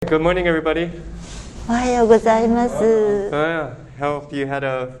Good morning, everybody. おはようございます。Hope you had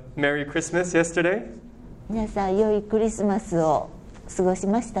a Merry Christmas yesterday. 皆さん良いクリスマスを過ごし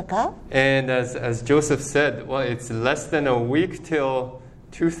ましたか？ And as Joseph said, well, it's less than a week till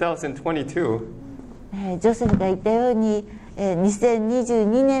 2022. ジョセフが言ったように、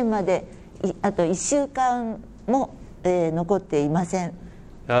2022年まであと1週間も、残っていません。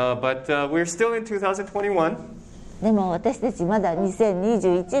But we're still in 2021. でも私たちまだ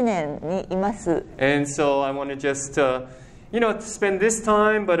2021年にいます。And so I want to just, spend this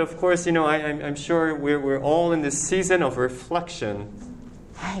time, but of course, I'm sure we're all in this season of reflection.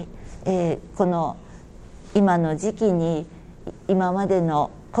 はい、この今の時期に今までの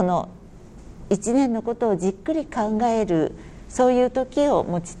この1年のことをじっくり考える、そういう時を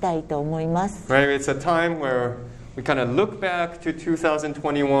持ちたいと思います。Right? It's a time where we kind of look back to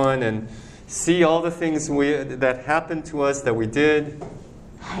 2021 and see all the things that happened to us that we did.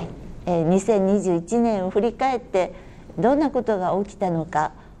 はい、2021年を振り返ってどんなことが起きたの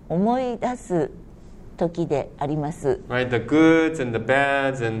か思い出す時であります。Right? The goods and the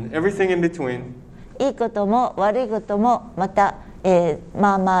bads and everything in between. いいことも悪いこともまた、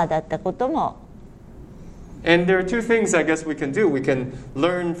まあまあだったことも。And there are two things I guess we can do. We can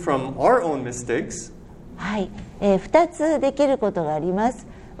learn from our own mistakes. はい、2つできることがあります。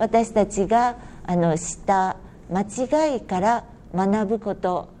私たちがした間違いから学ぶこ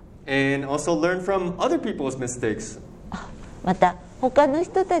と。And also learn from other people's mistakes. また他の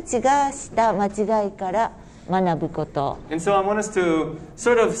人たちがした間違いから学ぶこと。And so I want us to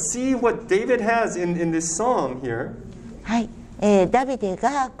sort of see what David has in this psalm here. はい、ダビデ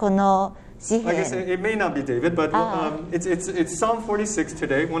がこの詩篇。I guess it may not be David, but it's Psalm 46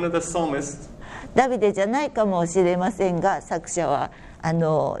 today, one of the psalmists. ダビデじゃないかもしれませんが、作者は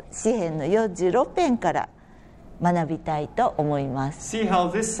詩篇の46編から学びたいと思います。See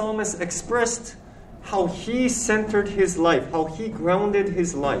how this psalmist expressed how he centered his life, how he grounded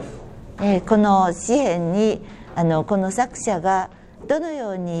his life. この詩篇にこの作者がどの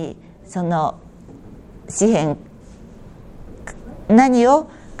ようにその詩篇何を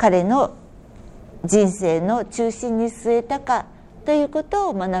彼の人生の中心に据えたかということ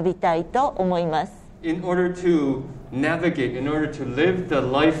を学びたいと思います。In order to navigate, in order to live the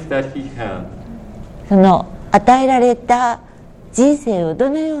life that he had. その与えられた人生をど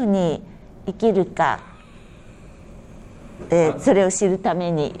のように生きるか、それを知るた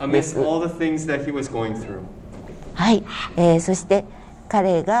めにです。Amidst all the things that he was going through. はい、そして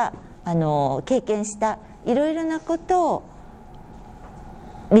彼が経験したいろいろなことを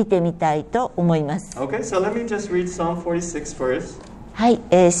見てみたいと思います。Okay, so let me just read Psalm 46 first. はい、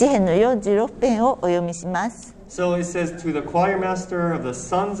詩篇の46編をお読みします。So it says, to the choir master of the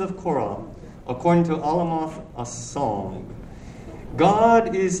sons of Korah, according to Alamoth, a song.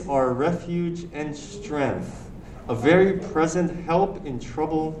 God is our refuge and strength, a very present help in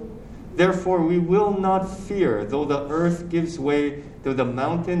trouble. Therefore we will not fear, though the earth gives way, though the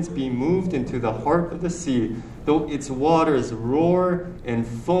mountains be moved into the heart of the sea, though its waters roar and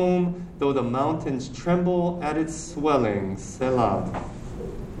foam, though the mountains tremble at its swelling. Selah.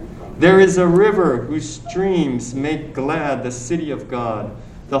 There is a river whose streams make glad the city of God,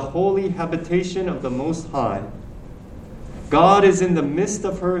 the holy habitation of the Most High. God is in the midst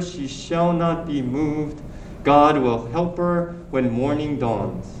of her, she shall not be moved. God will help her when morning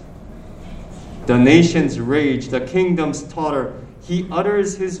dawns. The nations rage, the kingdoms totter. He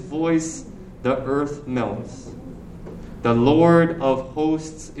utters his voice, the earth melts. The Lord of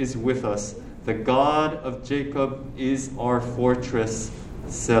hosts is with us. The God of Jacob is our fortress.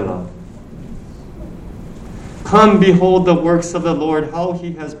 Selah. Come, behold the works of the Lord, how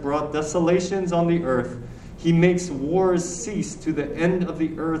he has brought desolations on the earth. He makes wars cease to the end of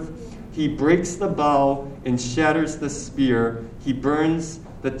the earth. He breaks the bow and shatters the spear. He burns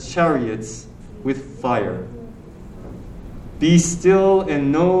the chariots with fire. Be still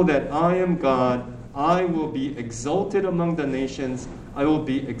and know that I am God. I will be exalted among the nations. I will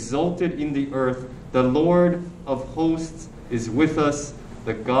be exalted in the earth. The Lord of hosts is with us.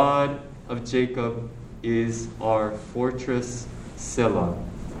 The God of Jacob is our fortress. Selah.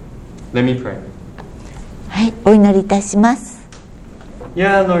 Let me pray. はい、お祈りいたします。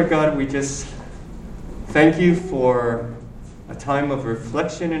Yeah, Lord God, we just thank you for a time of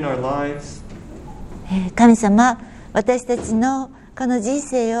reflection in our lives. 神様、私たちのこの人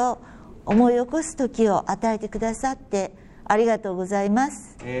生を思い起こす時を与えてくださってありがとうございま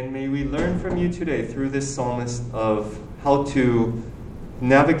す。And may we learn from you today through this psalmist of how to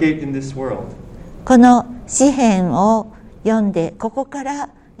navigate in this world. この詩篇を読んでここから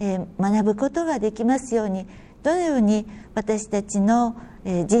学ぶことができますように、どのように私たちの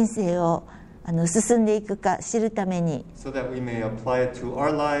人生を進んでいくか知るために、 so that we may apply it to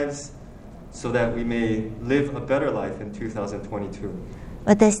our lives, so that we may live a better life in 2022.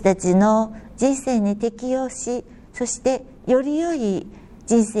 私たちの人生に適応し、そしてより良い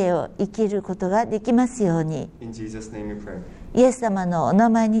人生を生きることができますように、 In Jesus' name we pray. イエス様のお名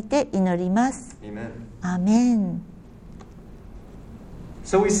前にて祈ります。 Amen. アーメン。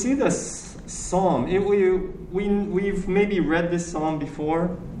 So we see this psalm. We've maybe read this psalm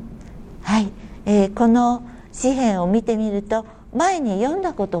before. はい、この詩篇を見てみると前に読ん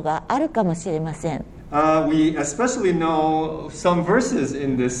だことがあるかもしれません。We especially know some verses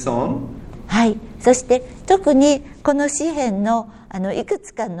in this psalm. はい、そして特にこの詩篇のいく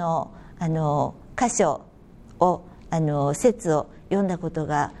つかの箇所を節を読んだこと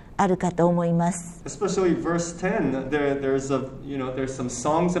があるかと思います。 Especially verse 10. There's some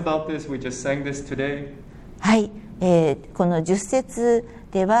songs about this. We just sang this today. はい、この10節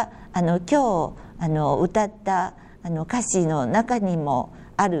では今日歌った歌詞の中にも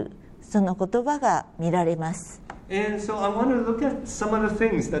あるその言葉が見られます。 And so I want to look at some of the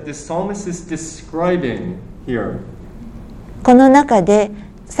things that the psalmist is describing here. この中で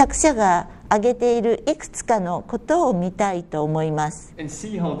作者が挙げているいくつかのことを見たいと思います。 And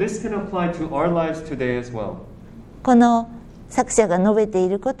see how this can apply to our lives today as well. この作者が述べてい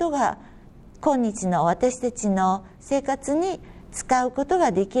ることが今日の私たちの生活に使うこと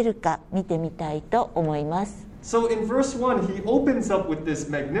ができるか見てみたいと思います。 So in verse 1, he opens up with this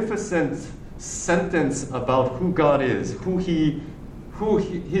magnificent sentence about who God is, his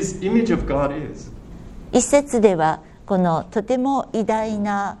image of God is. 一節ではこのとても偉大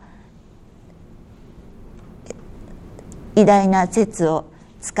な説を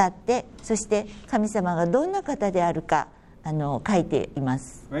使って、そして神様がどんな方であるか書いていま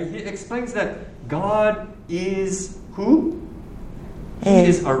す。 Right? He explains that God is who? He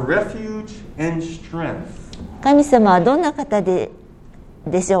is our refuge and strength. 神様はどんな方で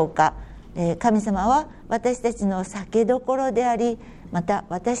しょうか。神様は私たちの避けどころであり、また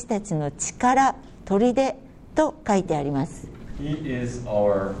私たちの力、砦と書いてあります。 He is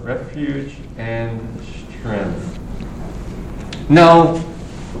our refuge and strength. Now,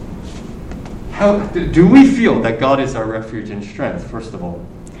 do we feel that God is our refuge and strength, first of all?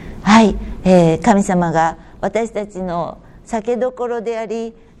 はい、神様が私たちの避けどころであ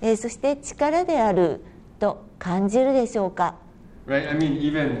り、そして力であると感じるでしょうか。 Right? I mean,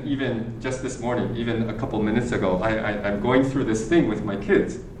 even just this morning, even a couple minutes ago, I'm going through this thing with my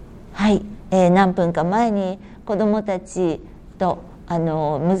kids. はい、何分か前に子どもたちと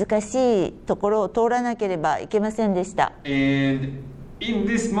難しいところを通らなければいけませんでした。 And in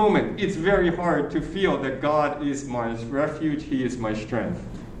this moment, it's very hard to feel that God is my refuge, He is my strength.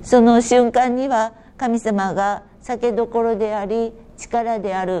 その瞬間には神様が避けどころであり力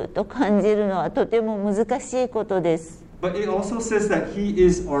であると感じるのはとても難しいことです。 But it also says that He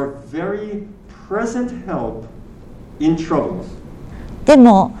is our very present help in troubles. で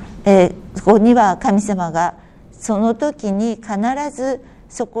も、ここには神様がその時に必ず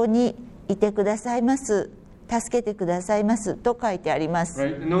そこにいてくださいます、助けてくださいますと書いてあります。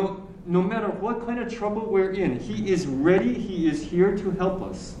 Right? No matter what kind of trouble we're in, He is ready, He is here to help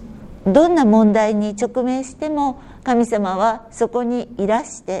us. どんな問題に直面しても神様はそこにいら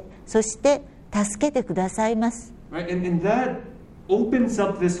して、そして助けてくださいます。 Right? And that opens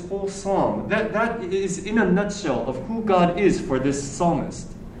up this whole psalm. That is in a nutshell of who God is for this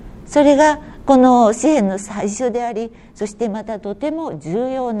psalmist. それがこの詩篇の最初であり、そしてまたとても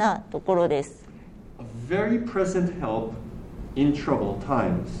重要なところです。 A very present help in troubled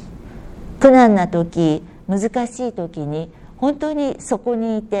times. 苦難な時、難しい時に本当にそこ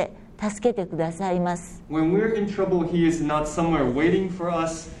にいて助けてくださいます。 When we're in trouble, He is not somewhere waiting for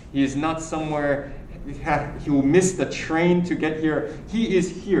us. He is not somewhere He will miss the train to get here. He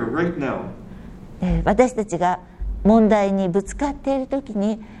is here right now. 私たちが問題にぶつかっている時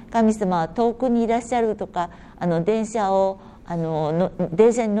に神様は遠くにいらっしゃるとか、電車に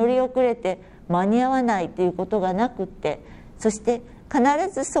乗り遅れて間に合わないということがなくって、そして必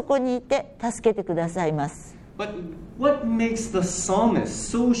ずそこにいて助けてくださいます。 But what makes the psalmist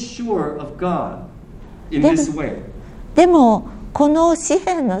so sure of God in this way? でもこの詩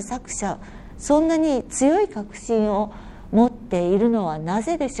篇の作者、そんなに強い確信を持っているのはな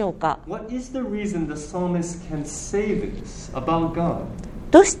ぜでしょうか。 What is the reason the psalmist can say this about God?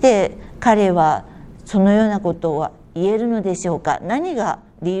 どうして彼はそのようなことは言えるのでしょうか。何が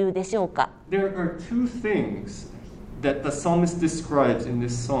理由でしょうか。 There are two things that the psalmist describes in this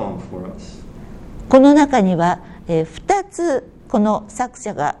psalm for us. この中には2つこの作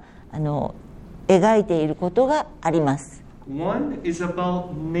者が描いていることがあります。One is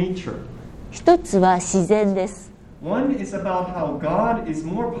about nature. 一つは自然です。One is about how God is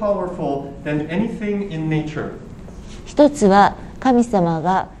more powerful than anything in nature. 一つは神様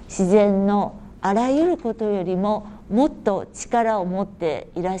が自然のあらゆることよりももっと力を持って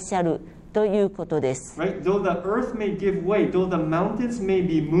いらっしゃるということです。Right? Though the earth may give way, though the mountains may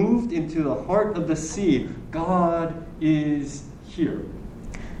be moved into the heart of the sea, God is here.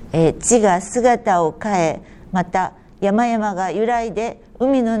 地が姿を変え、また山々が揺らいで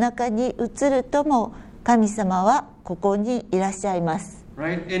海の中に移るとも、神様はここにいらっしゃいます。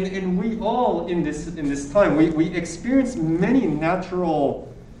Right? And we all in this time, we experience many natural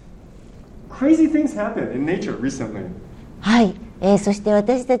crazy things happen in nature recently. はい、そして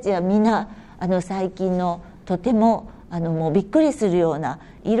私たちはみんな最近のとてももうびっくりするような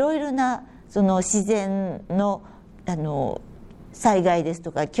いろいろなその自然の災害です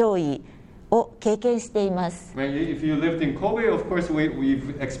とか脅威を経験しています。Right? If you lived in Kobe, of course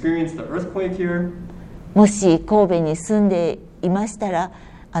we've experienced the earthquake here. もし神戸に住んでいましたら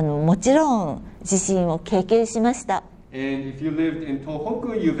もちろん地震を経験しました。And if you lived in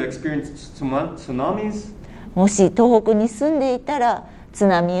Tohoku, you've experienced tsunamis. もし東北に住んでいたら津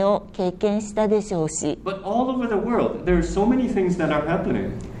波を経験したでしょうし、 But all over the world, there are so many things that are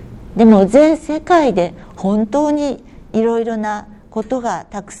happening. でも全世界で本当にいろいろなことが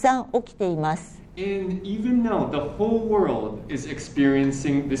たくさん起きています。And even now, the whole world is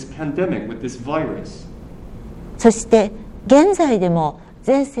experiencing this pandemic with this virus. そして現在でも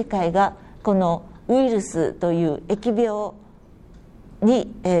全世界がこのウイルスという疫病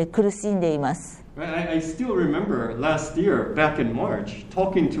に、苦しんでいます。I still remember last year, back in March,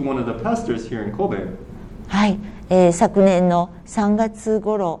 talking to one of the pastors here in Kobe. はい、昨年の3月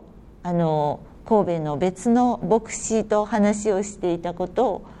頃神戸の別の牧師と話をしていたこと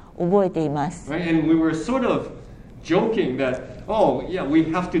を覚えています。Right? And we were sort of joking that, oh, yeah, we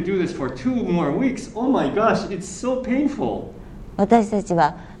have to do this for 2 more weeks. Oh my gosh, it's so painful. 私たち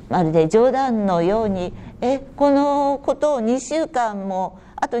はまるで冗談のように、このことをあ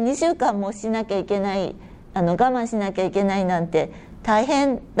と2週間もしなきゃいけない、我慢しなきゃいけないなんて大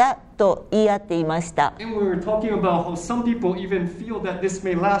変だと言い合っていました。And we were talking about how some people even feel that this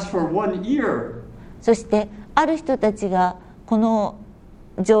may last for 1 year. そしてある人たちがこの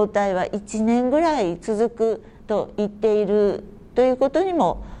状態は1年ぐらい続くと言っているということに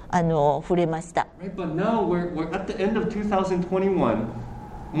も触れました。Right? But now we're at the end of 2021,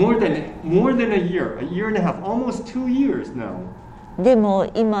 more than a year and a half, almost 2 years now. でも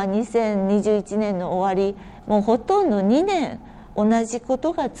今2021年の終わり、もうほとんど2年同じこ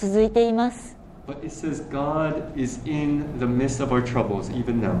とが続いています。But it says God is in the midst of our troubles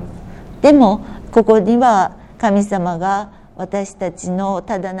even now. でもここには神様が私たちの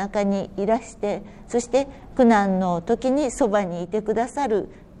ただ中にいらして、そして苦難の時にそばにいてくださる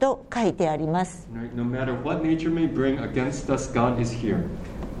と書いてあります。No matter what nature may bring against us, God is here.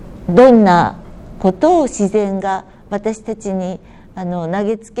 どんなことを自然が私たちに投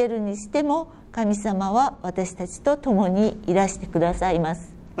げつけるにしても、神様は私たちと共にいらしてくださいま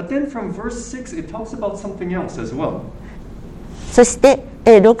す。But then from verse 6, it talks about something else as well. そして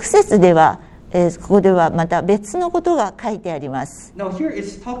6節では、ここではまた別のことが書いてあります。Now here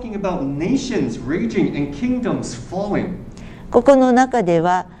it's talking about nations raging and kingdoms falling. ここの中で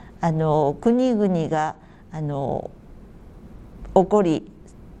は国々が起こり、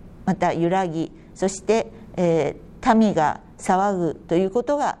また揺らぎ、そして、民が騒ぐというこ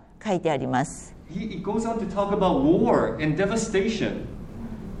とが書いてあります。He goes on to talk about war and devastation.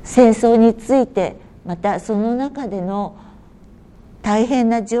 戦争について、またその中での大変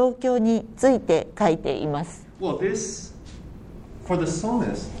な状況について書いています。Well, for the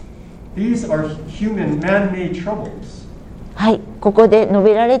psalmist, these are human man-made troubles. はい、ここで述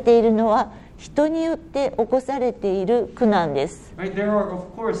べられているのは人によって起こされている苦難です。Right? There are, of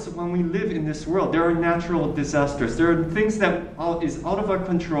course, when we live in this world, there are natural disasters. There are things that is out of our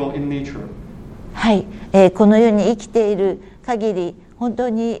control in nature. はい、この世に生きている限り、本当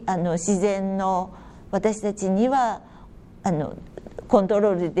に自然の私たちにはコント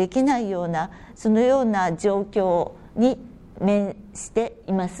ロールできないようなそのような状況に面して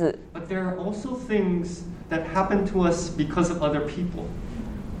います。But there are also things that happen to us because of other people.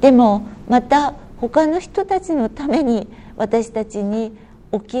 でもまた他の人たちのために私たちに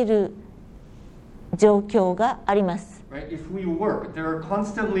起きる状況があります。Right? If we work, there are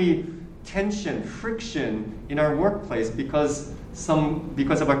constantly tension, friction in our workplace because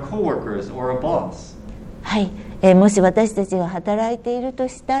of our coworkers or a boss. はい、もし私たちが働いていると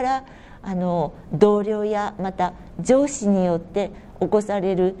したら同僚やまた上司によって起こさ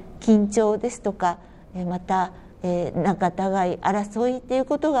れる緊張ですとか、また仲違い争いという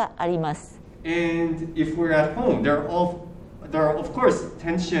ことがあります。And if we're at home, there are of course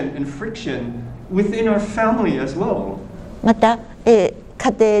tension and friction within our family as well. また、家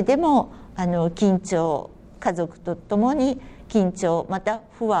庭でも緊張、家族とともに緊張、また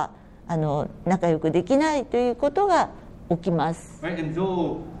不和、仲良くできないということが起きます。Right? And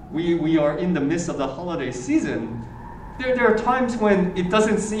though we are in the midst of the holiday season, there are times when it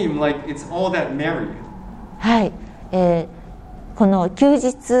doesn't seem like it's all that merry. はい、この休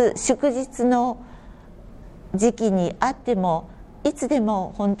日、祝日の時期にあっても、いつで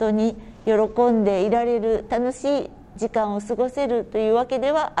も本当に喜んでいられる、楽しい時間を過ごせるというわけ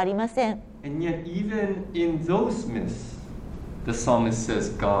ではありません。And yet, even in those midst, the psalmist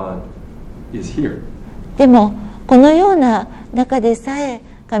says, God is here. でも、このような中でさえ、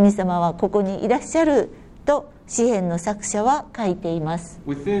神様はここにいらっしゃると、詩編の作者は書いています。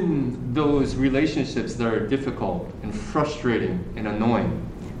Within those relationships that are difficult and frustrating and annoying,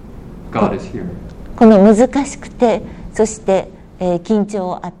 God is here. この難しくて、そして、緊張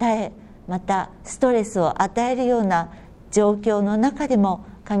を与え、またストレスを与えるような状況の中でも、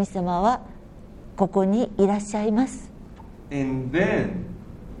神様はここにいらっしゃいます。And then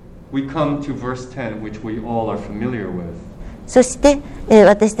we come to verse 10, which we all are familiar with. そして、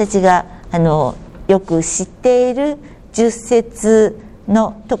私たちがよく知っている10節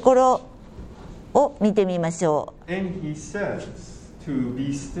のところを見てみましょう。And he says to be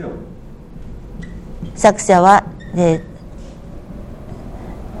still. 作者は、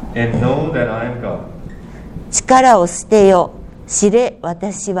And know that I am God. 力を捨てよ、知れ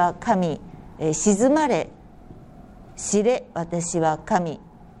私は神、静まれ、知れ私は神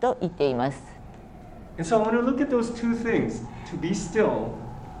と言っています。And so I want to look at those two things, to be still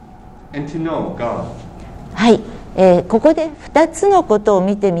and to know God. はい、ここで2つのことを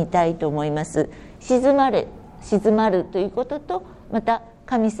見てみたいと思います。静まれ、静まるということと、また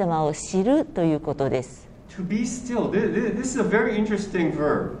神様を知るということです。To be still, this is a very interesting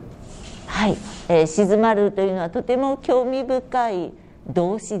verb. はい、静まるというのはとても興味深い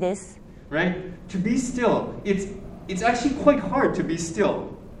動詞です。Right? To be still, it's actually quite hard to be still.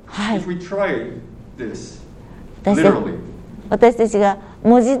 はい。 If we try this 私 literally. たちが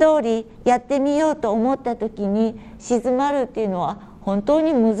文字通りやってみようと思ったときに、静まるっていうのは本当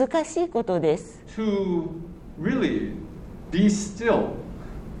に難しいことです。To really be still,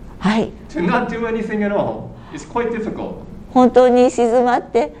 はい。to not do anything at all, is quite difficult. 本当に静まっ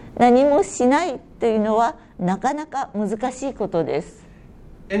て何もしないというのはなかなか難しいことです。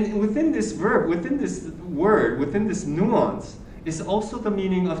And within this verb, within this word, within this nuance, is also the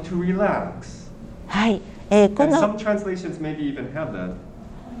meaning of to relax. はい。And some translations maybe even have that.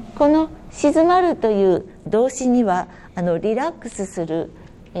 この静まるという動詞にはリラックスする、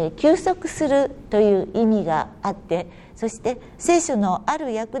休息するという意味があって、そして聖書のあ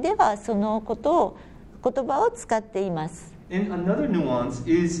る訳ではその言葉を使っています。And another nuance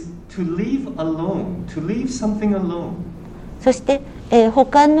is to leave alone, to leave something alone. そして、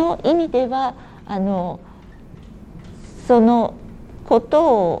他の意味ではそのこと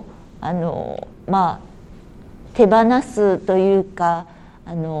を手放すというか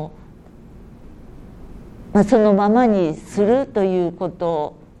そのままにするというこ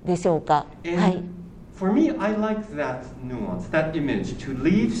とでしょうか。はい。For me, I like that nuance, that image, to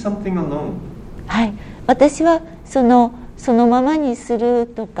leave something alone. はい。私はそのままにする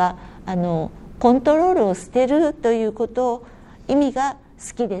とかコントロールを捨てるということ意味が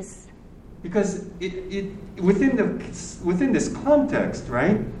好きです。Because within this context,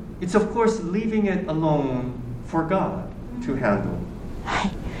 right? It's of course leaving it alone for God to handle. は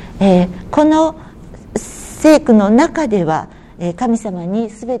い。この聖句の中では神様に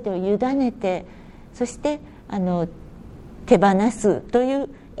すべてを委ねて、そして手放すという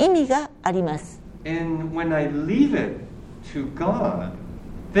意味があります。And when I leave it to God,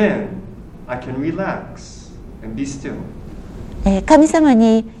 then I can relax and be still. 神様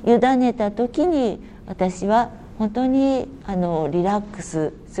に委ねたときに私は本当にリラック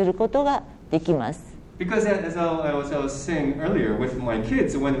スすることができます。Because as I was saying earlier with my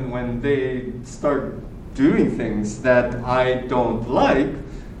kids, when they start doing things that I don't like,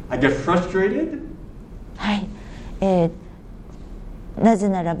 I get frustrated. はい。なぜ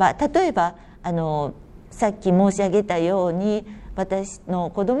ならば、例えばさっき申し上げたように、私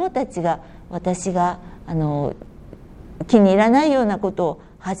の子どもたちが私が気に入らないようなことを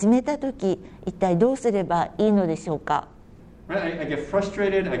始めたとき、一体どうすればいいのでしょうか。Right? I get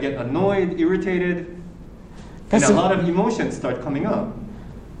frustrated, I get annoyed, irritated, and a lot of emotions start coming up.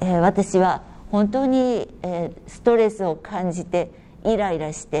 私は本当にストレスを感じて、イライ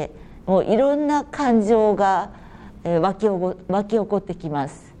ラして、もういろんな感情が湧き起こってきま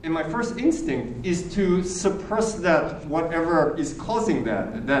す。And my first instinct is to suppress that, whatever is causing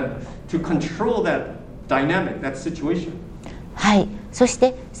that to control that dynamic, that situation. はい、そし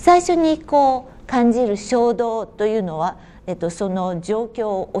て最初にこう感じる衝動というのは、その状況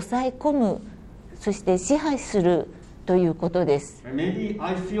を抑え込む、そして支配するということです。Maybe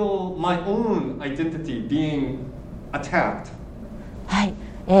I feel my own identity being attacked. はい、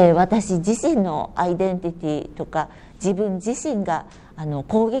私自身のアイデンティティとか自分自身が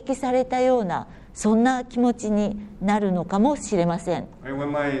攻撃されたようなそんな気持ちになるのかもしれません。When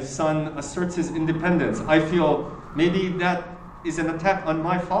my son asserts his independence, I feel maybe that is an attack on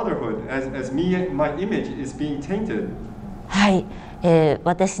my fatherhood, as me, my image is being tainted. はい、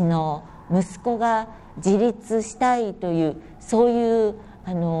私の息子が自立したいというそういう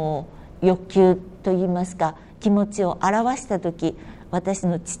欲求といいますか気持ちを表したとき、私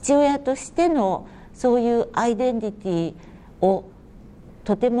の父親としてのそういうアイデンティティを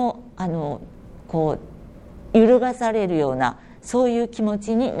とてもこう揺るがされるようなそういう気持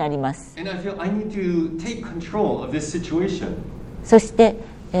ちになります。And I feel I need to take control of this situation. そして、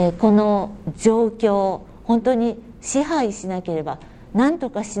この状況を本当に支配しなければ、何と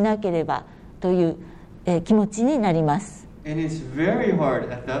かしなければという、気持ちになります。And it's very hard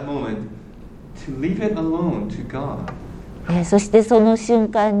at that moment to leave it alone to God. そしてその瞬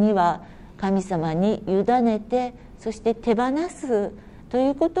間には神様に委ねて、そして手放すとい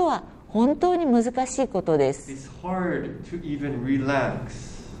うことは本当に難しいことです。It's hard to even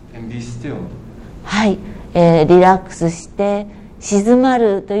relax and be still. はい、リラックスして静ま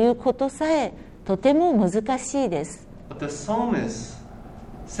るということさえとても難しいです。But the psalmist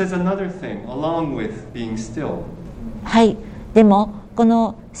says another thing along with being still. はい、でもこ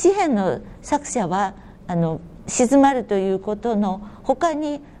の詩編の作者は静まるということの他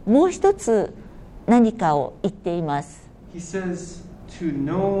にもう一つ何かを言っています。He says to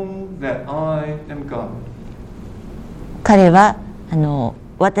know that I am God. 彼は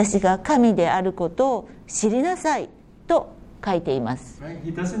私が神であることを知りなさいと書いています。Right?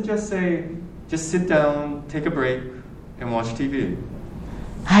 He doesn't just say, just sit down, take a break, and watch TV.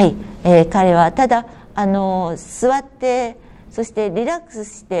 はい、彼はただ座ってそしてリラックス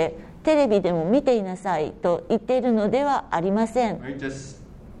してテレビでも見ていなさいと言っているのではありません。Right? Just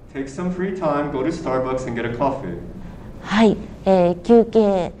take some free time, go to Starbucks and get a coffee. はい、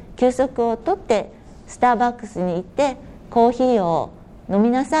休息を取ってスターバックスに行ってコーヒーを飲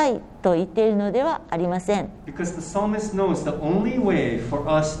みなさいと言っているのではありません。Because the psalmist knows the only way for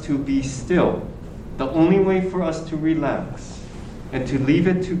us to be still, the only way for us to relax and to leave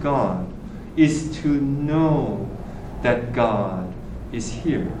it to God is to know that God is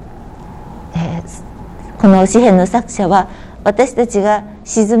here. この詩編の作者は私たちが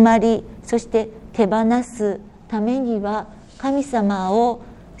静まりそして手放すためには神様を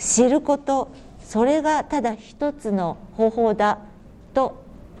知ること、それがただ一つの方法だと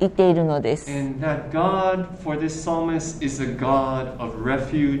言っているのです。And that God for this psalmist is a God of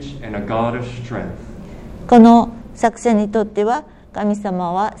refuge and a God of strength. この作者にとっては神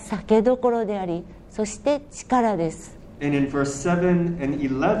様は避けどころであり、そして力です。And in verse 7 and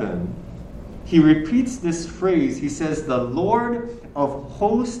 11, he repeats this phrase. He says, "The Lord of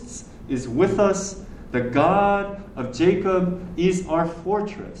hosts is with us. The God of Jacob is our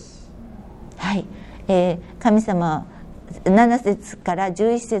fortress." はい、神様7節から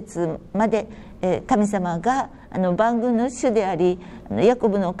11節まで、神様が万軍の主であり、ヤコ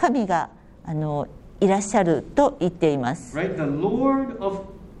ブの神がいらっしゃると言っています。Right, the Lord of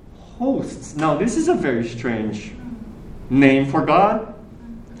hosts. Now, this is a very strange name for God.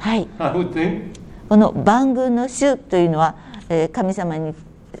 はい。I would think. この万軍の主というのは、神様に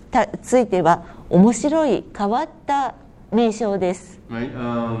ついては面白い変わった名称です。Right.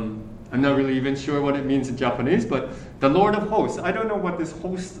 I'm not really even sure what it means in Japanese, but the Lord of hosts. I don't know what this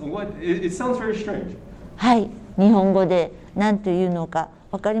host. It sounds very strange. はい。日本語で何というのか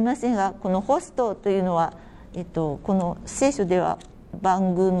分かりませんが、このホストというのは、この聖書では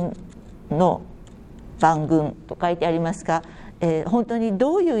万軍の万軍と書いてありますが、本当に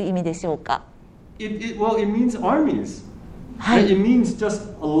どういう意味でしょうか。Well, it means armies. はい。It means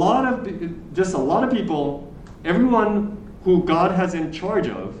just a lot of people, everyone who God has in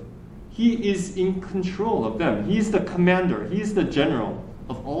charge of, He is in control of them. He is the commander. He is the general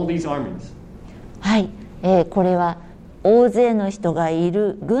of all these armies. はい、これは大勢の人がい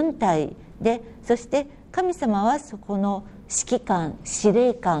る軍隊で、そして神様はそこの指揮官、司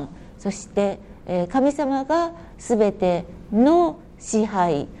令官、そして、神様がすべての支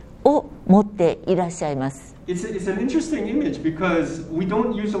配を持っていらっしゃいます。It's an interesting image because I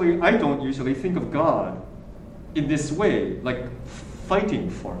don't usually think of God in this way, like fighting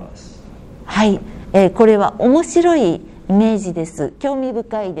for us. はい、これは面白いイメージです。興味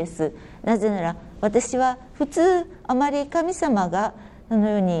深いです。なぜなら私は普通あまり神様がその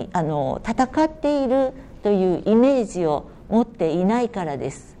ように戦っているというイメージを持っていないから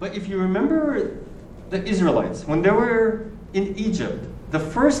です。But if you remember the Israelites, when they were in Egypt, the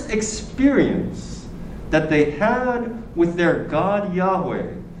first experience that they had with their God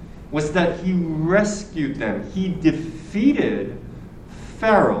Yahweh was that He rescued them. He defeated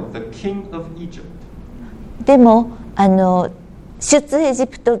Pharaoh, the king of Egypt. でも出エジ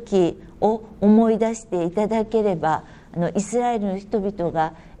プト記を思い出していただければ、イスラエルの人々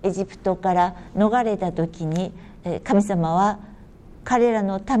がエジプトから逃れた時に神様は彼ら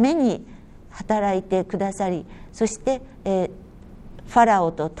のために働いてくださり、そしてファラ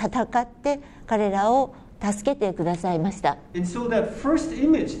オと戦って彼らを助けてくださいました。And so that first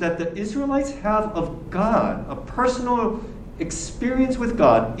image that the Israelites have of God, a personal experience with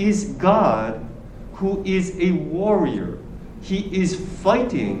God, is God who is a warrior. He is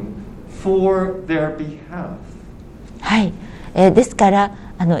fighting for their behalf. はい、ですから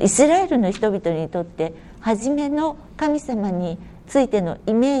イスラエルの人々にとって初めの神様についての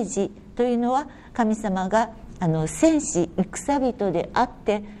イメージというのは、神様が戦士戦人であっ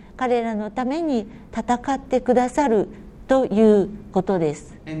て彼らのために戦ってくださるということで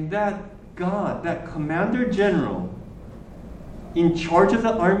す。And that God, that commander general in charge of the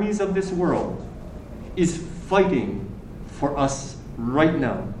armies of this world, is fighting for us right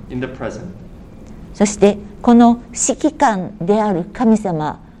now in the present. そしてこの指揮官である神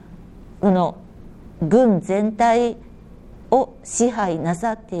様、この軍全体を支配な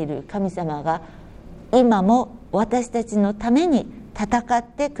さっている神様が今も私たちのために戦っ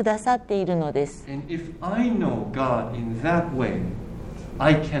てくださっているのです。And if I know God in that way,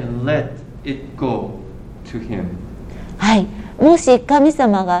 I can let it go to Him. はい、もし神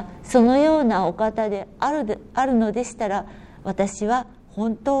様がそのようなお方であるのでしたら、私は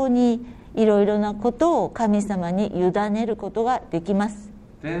本当にいろいろなことを神様に委ねることができます。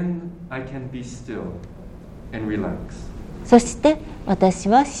Then I can be still and relax. そして私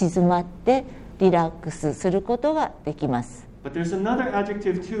は静まってリラックスすることができます。But there's another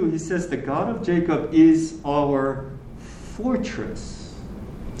adjective too. He says the God of Jacob is our fortress.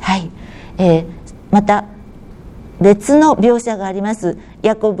 はい、また別の描写があります。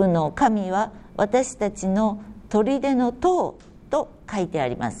ヤコブの神は私たちの砦の塔と書いてあ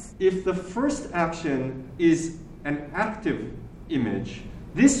ります。If the first action is an active image,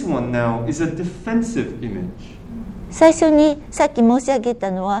 this one now is a defensive image. 最初にさっき申し上げた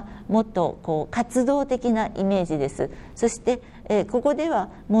のはもっと活動的なイメージです。そして、ここでは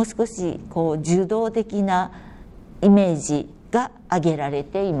もう少し受動的なイメージが挙げられ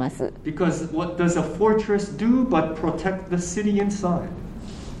ています。Because what does a fortress do but protect the city inside?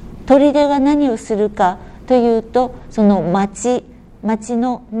 砦が何をするかというと、その町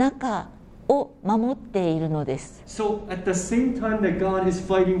の中を守っているのです。So at the same time that God is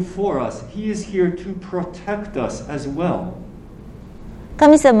fighting for us, He is here to protect us as well.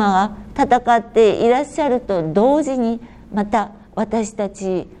 神様が戦っていらっしゃると同時に、また私た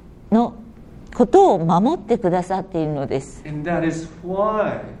ちのことを守ってくださっているのです。And that is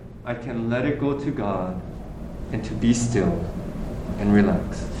why I can let it go to God and to be still and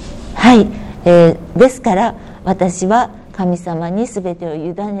relax. はい、ですから私は神様にすべてを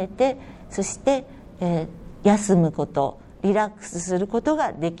委ねて、そして、休むこと、リラックスすること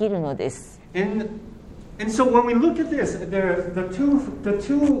ができるのです。And so when we look at this, the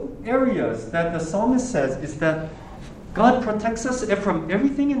two areas that the psalmist says is that God protects us from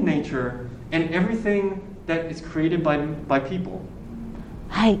everything in nature and everything that is created by people.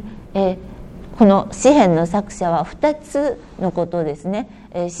 はい、この詩編の作者は2つのことですね。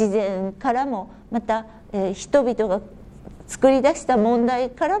自然からも、また、人々が作り出した問題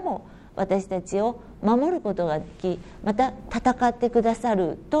からも私たちを守ることができ、また戦ってくださ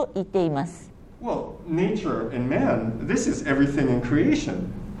ると言っています。Well, nature and man, this is everything in creation.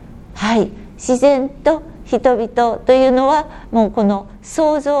 はい、自然と人々というのはもうこの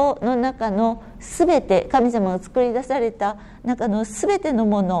創造の中のすべて、神様が作り出された中のすべての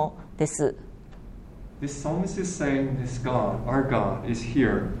ものです。This psalmist is saying this God, our God, is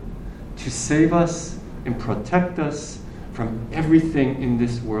here to save us and protect us from everything in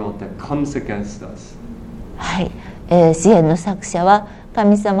this world that comes against us. はい、詩編の作者は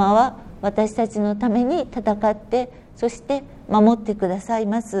神様は私たちのために戦ってそして守ってください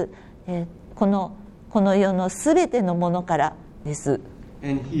ます、この世のすべてのものからです。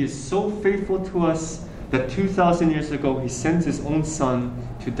And he is so faithful to us that 2,000 years ago he sent his own son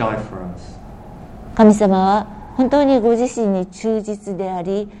to die for us. 神様は本当にご自身に忠実であ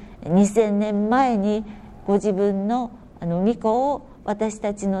り、2000年前にご自分の御子を私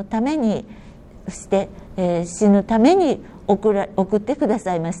たちのために、そして、死ぬために送ってくだ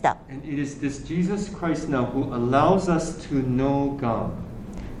さいました。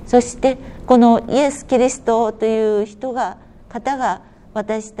そしてこのイエス・キリストという方が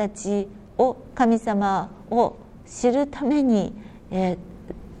私たちを、神様を知るために、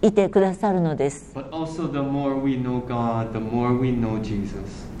いてくださるのです。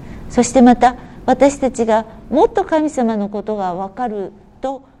そしてまた私たちがもっと神様のことが分かる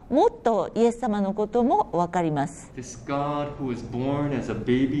と、もっとイエス様のことも分かります。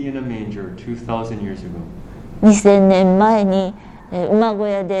2000年前に馬小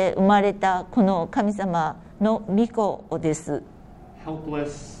屋で生まれたこの神様の御子です。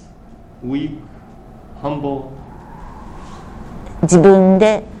Helpless, weak, humble. 自分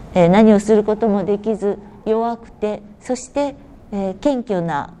で何をすることもできず、弱くて、そして謙虚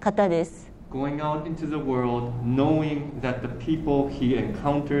な方です。Going out into the world, knowing that the people he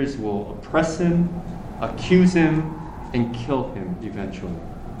encounters will oppress him, accuse him, and kill him eventually.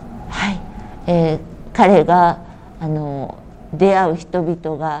 はい、彼が出会う人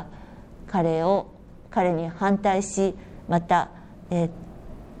々が彼に反対し、また、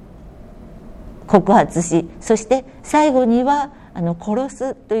告発し、そして最後には殺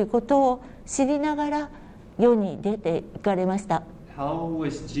すということを知りながら世に出て行かれました。How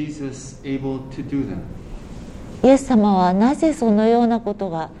was Jesus able to do that? イエス様はなぜそのようなこと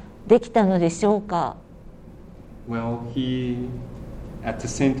ができたのでしょうか。 Well, he, at the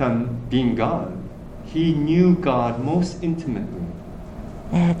same time being God, he knew God most intimately.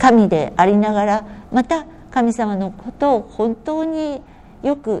 神でありながら、また神様のことを本当に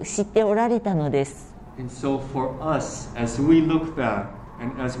よく知っておられたのです。And so for us, as we look back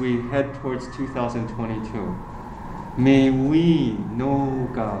and as we head towards 2022, may we know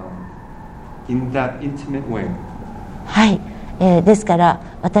God in that intimate way. はい、ですから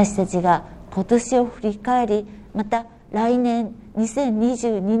私たちが今年を振り返り、また来年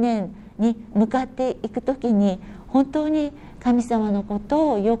2022年に向かっていくときに、本当に神様のこ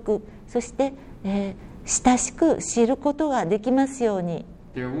とをよく、そして、親しく知ることができますように。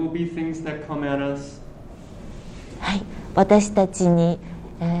There will be things that come at us. はい、私たちに、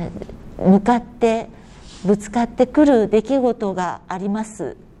向かってぶつかってくる出来事がありま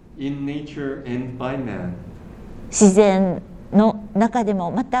す。In nature and by man. 自然の中で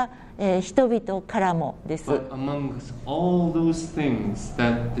も、また、人々からもです。But amongst all those things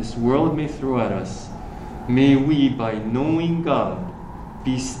that this world may throw at us, may we, by knowing God,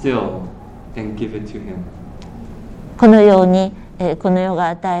 be still and give it to Him. このように、この世が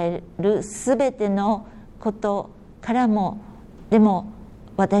与えるすべてのことからも、でも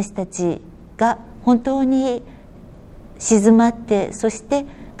私たちが本当に静まって、そして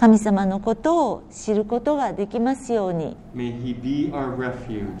神様のことを知ることができますように。May He be our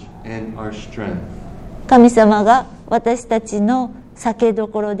refuge and our strength. 神様が私たちの避けど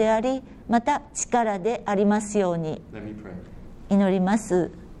ころであり、また力でありますように。Let me pray. 祈りま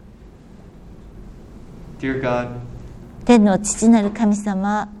す。 Dear God, 天の父なる神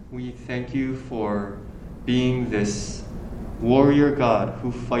様、 we thank you for being this warrior God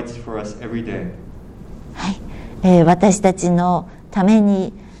who fights for us every day. はい、私たちのため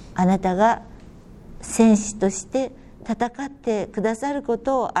にあなたが戦士として戦ってくださるこ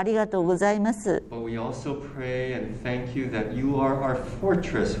とをありがとうございます。 But we also pray and thank you that you are our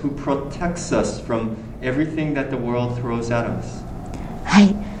fortress who protects us from everything that the world throws at us. は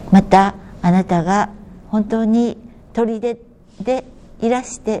い、またあなたが本当に砦でいら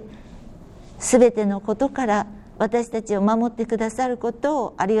して、すべてのことから私たちを守ってくださること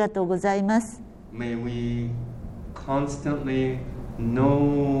をありがとうございます。 May we constantly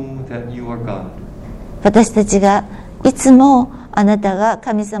know that you are God. 私たちがいつもあなたが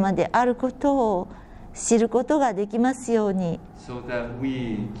神様であることを知ることができますように。 So that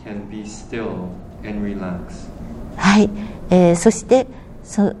we can be still and relax. はい、そして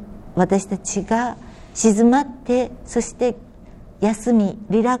私たちが静まって、そして休み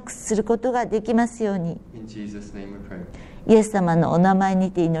リラックスすることができますように。 In Jesus' name we pray. イエス様のお名前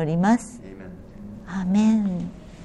にて祈ります。Amen. アーメン。